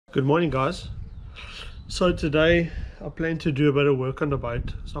Good morning, guys. So today I plan to do a bit of work on the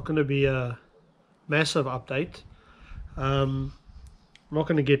boat. It's not going to be a massive update. I'm not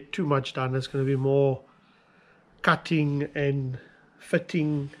going to get too much done. It's going to be more cutting and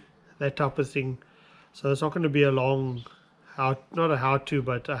fitting, that type of thing. So it's not going to be a long not a how-to,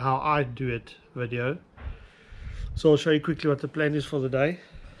 but a how I do it video. So I'll show you quickly what the plan is for the day.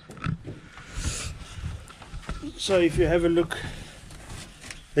 So if you have a look,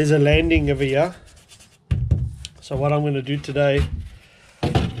 there's a landing over here. So what I'm going to do today,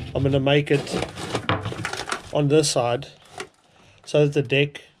 I'm going to make it on this side so that the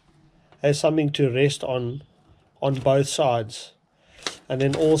deck has something to rest on both sides. And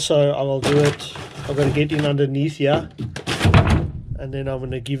then also I will do it, I'm going to get in underneath here, and then I'm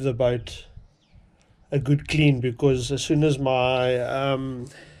going to give the boat a good clean, because as soon as my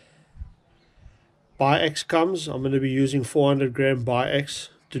bi-ax comes, I'm going to be using 400 gram bi-ax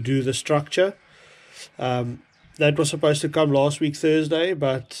to do the structure. That was supposed to come last week Thursday,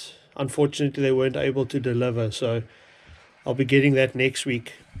 but unfortunately they weren't able to deliver, so I'll be getting that next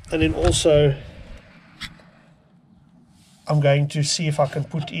week. And then also I'm going to see if I can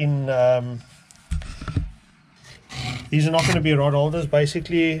put in these are not going to be rod holders,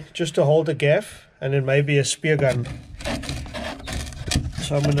 basically just to hold the gaff, and then maybe a spear gun.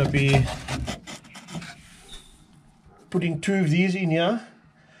 So I'm going to be putting two of these in here,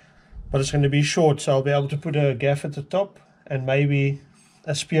 but it's going to be short, so I'll be able to put a gaff at the top and maybe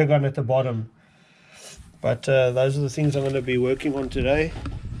a spear gun at the bottom. But those are the things I'm going to be working on today.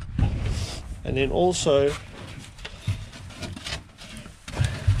 And then also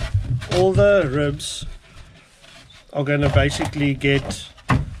all the ribs are going to basically get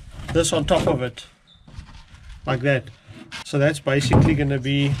this on top of it, like that. So that's basically going to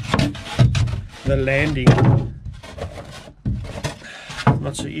be the landing.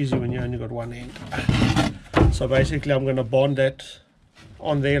 Not so easy when you only got one end. So basically I'm going to bond that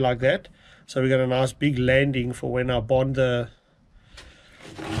on there like that, so we got a nice big landing for when I bond the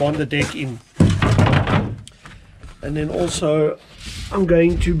deck in. And then also I'm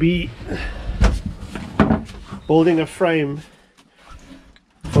going to be building a frame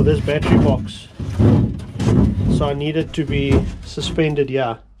for this battery box, so I need it to be suspended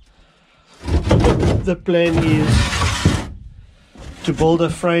here. The plan is to build a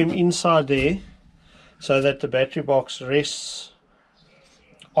frame inside there so that the battery box rests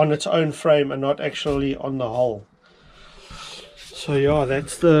on its own frame and not actually on the hull. So yeah,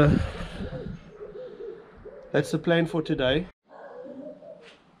 that's the plan for today.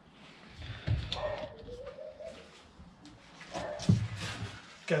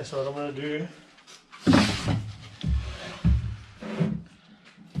 Okay, so what I'm going to do, I'm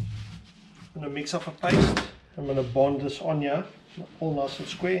going to mix up a paste. I'm going to bond this on here, all nice and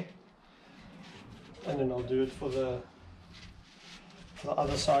square, and then I'll do it for the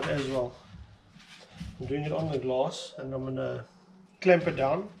other side as well. I'm doing it on the glass, and I'm going to clamp it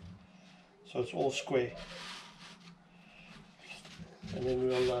down so it's all square, and then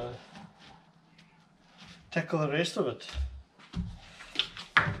we'll tackle the rest of it.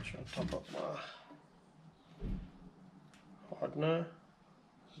 Try to top up my hardener.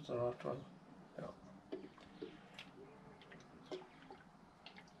 This is the right one. Yeah.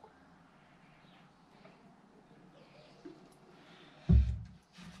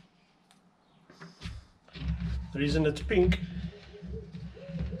 The reason it's pink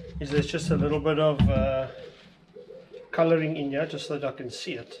is there's just a little bit of coloring in here, just so that I can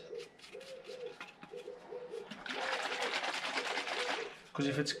see it. Because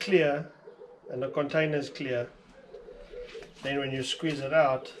if it's clear and the container is clear, then when you squeeze it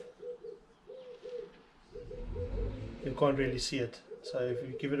out, you can't really see it. So if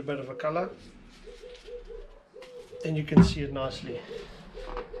you give it a bit of a color, then you can see it nicely.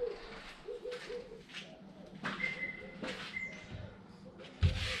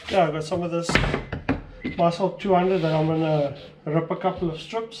 Yeah, I've got some of this Muscle 200 that I'm going to rip a couple of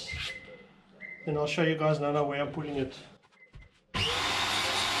strips, and I'll show you guys now where I'm putting it.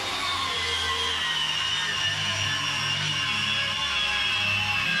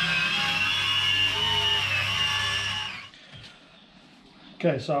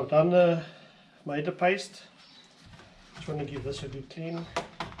 Okay, so I've made the paste. Just want to give this a good clean.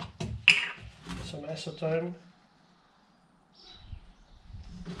 Some acetone.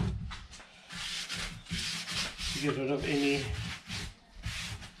 To get rid of any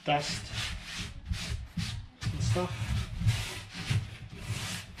dust and stuff.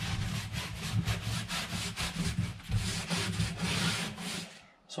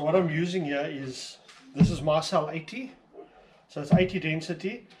 So what I'm using here is, this is Marcel 80. So it's 80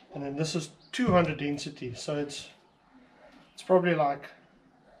 density, and then this is 200 density, so it's probably like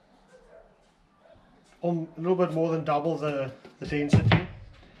a little bit more than double the density.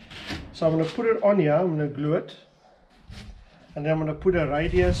 So I'm going to put it on here, I'm going to glue it, and then I'm going to put a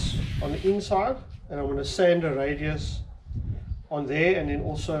radius on the inside, and I'm going to sand a radius on there, and then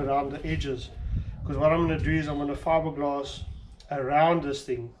also around the edges, because what I'm going to do is I'm going to fiberglass around this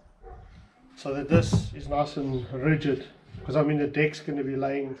thing so that this is nice and rigid, because I mean the deck's going to be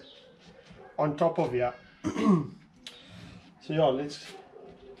laying on top of here. So yeah,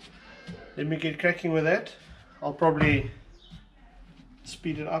 let me get cracking with that. I'll probably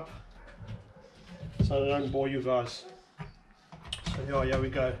speed it up so I don't bore you guys. So yeah, here we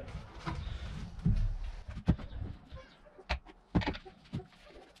go.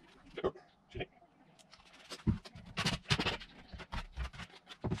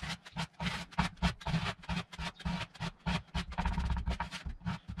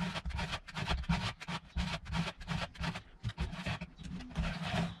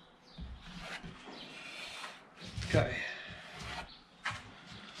 Okay.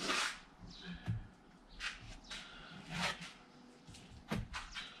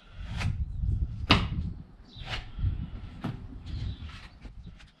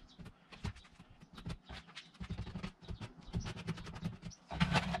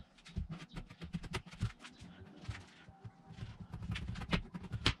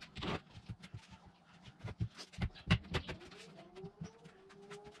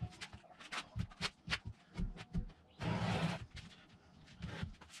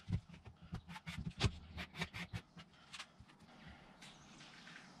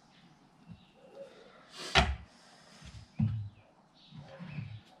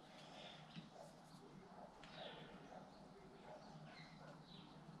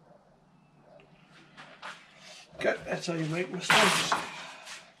 Okay, that's how you make mistakes.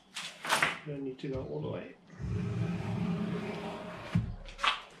 You don't need to go all the way.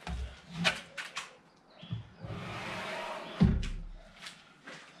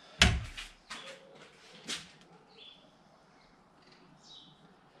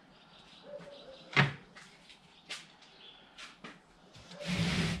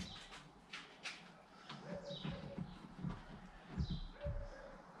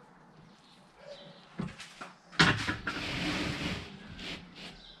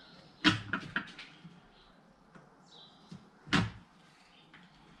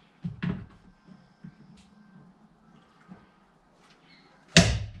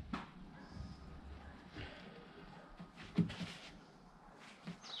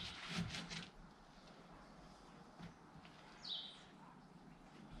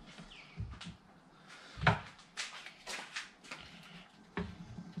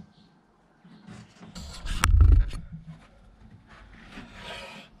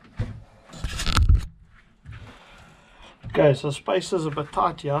 Okay, so space is a bit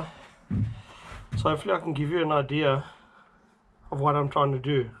tight here, so hopefully I can give you an idea of what I'm trying to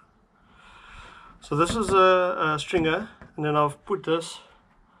do. So this is a stringer, and then I've put this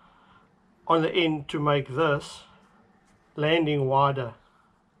on the end to make this landing wider.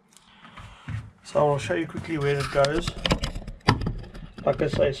 So I'll show you quickly where it goes. Like I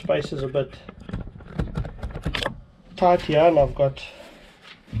say, space is a bit tight here, and I've got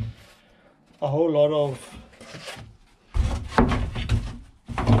a whole lot of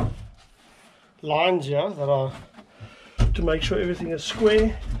lines here that are to make sure everything is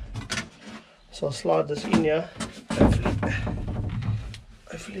square. So I'll slide this in here.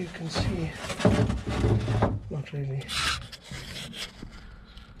 Hopefully you can see. Not really.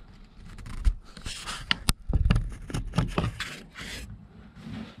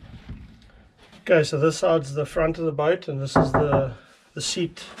 Okay, so this side's the front of the boat, and this is the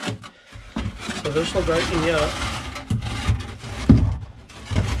seat. So this will go in here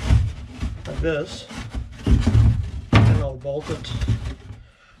like this, and I'll bolt it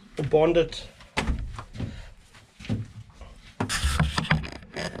or bond it.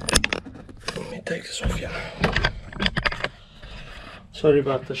 Let me take this off here. Sorry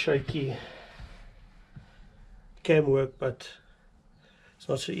about the shaky cam work, but it's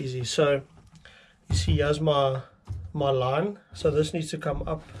not so easy. So you see, here's my line, so this needs to come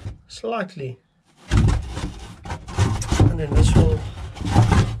up slightly, and then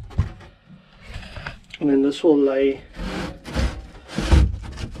this will lay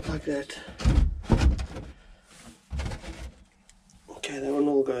like that. Okay, that one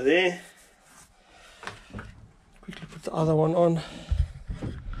will go there. Quickly put the other one on.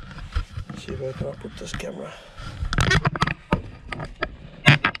 Let's see where can I put this camera.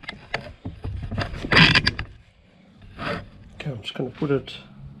 Okay, I'm just going to put it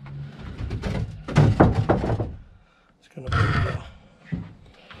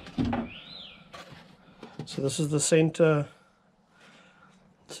So this is the center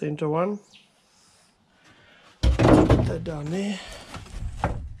one. Put that down there.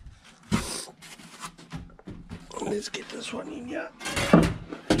 Let's get this one in here.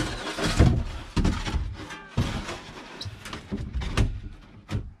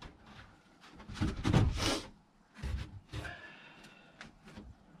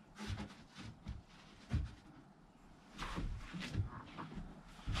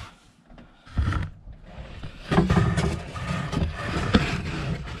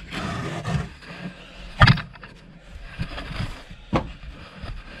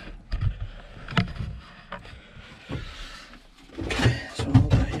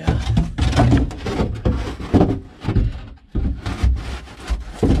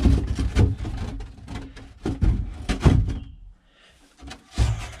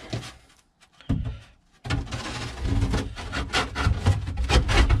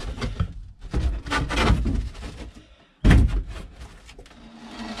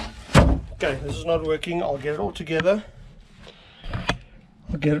 Okay, this is not working. I'll get it all together.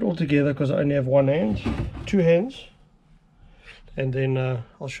 I'll get it all together because I only have one hand, two hands, and then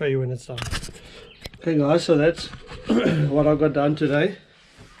I'll show you when it's done. Okay guys, so that's what I got done today.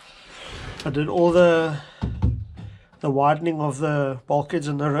 I did all the widening of the bulkheads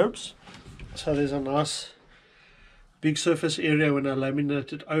and the ribs, so there's a nice big surface area when I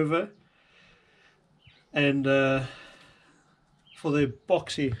laminate it over. And for the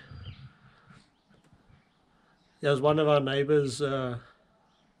epoxy, there's one of our neighbors'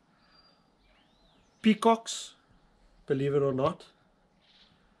 peacocks, believe it or not.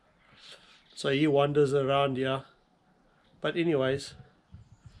 So he wanders around here. But anyways,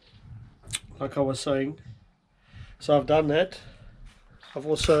 like I was saying, so I've done that. I've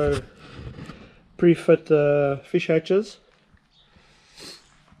also pre-fit the fish hatches.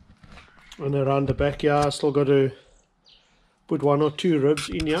 And around the back here, I still got to put 1 or 2 ribs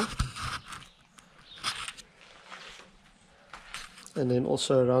in here. And then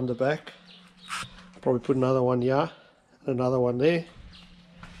also around the back, probably put another one here, another one there.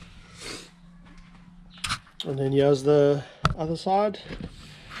 And then here's the other side.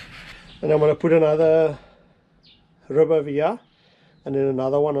 And I'm going to put another rib over here, and then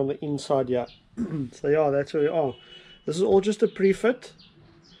another one on the inside here. So yeah, that's where we are. This is all just a pre-fit.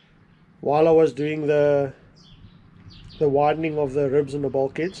 While I was doing the widening of the ribs and the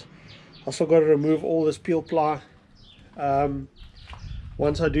bulkheads, I still got to remove all this peel ply.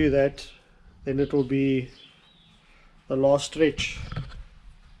 Once I do that, then it will be the last stretch.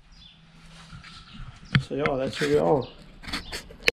 So yeah, that's where we are.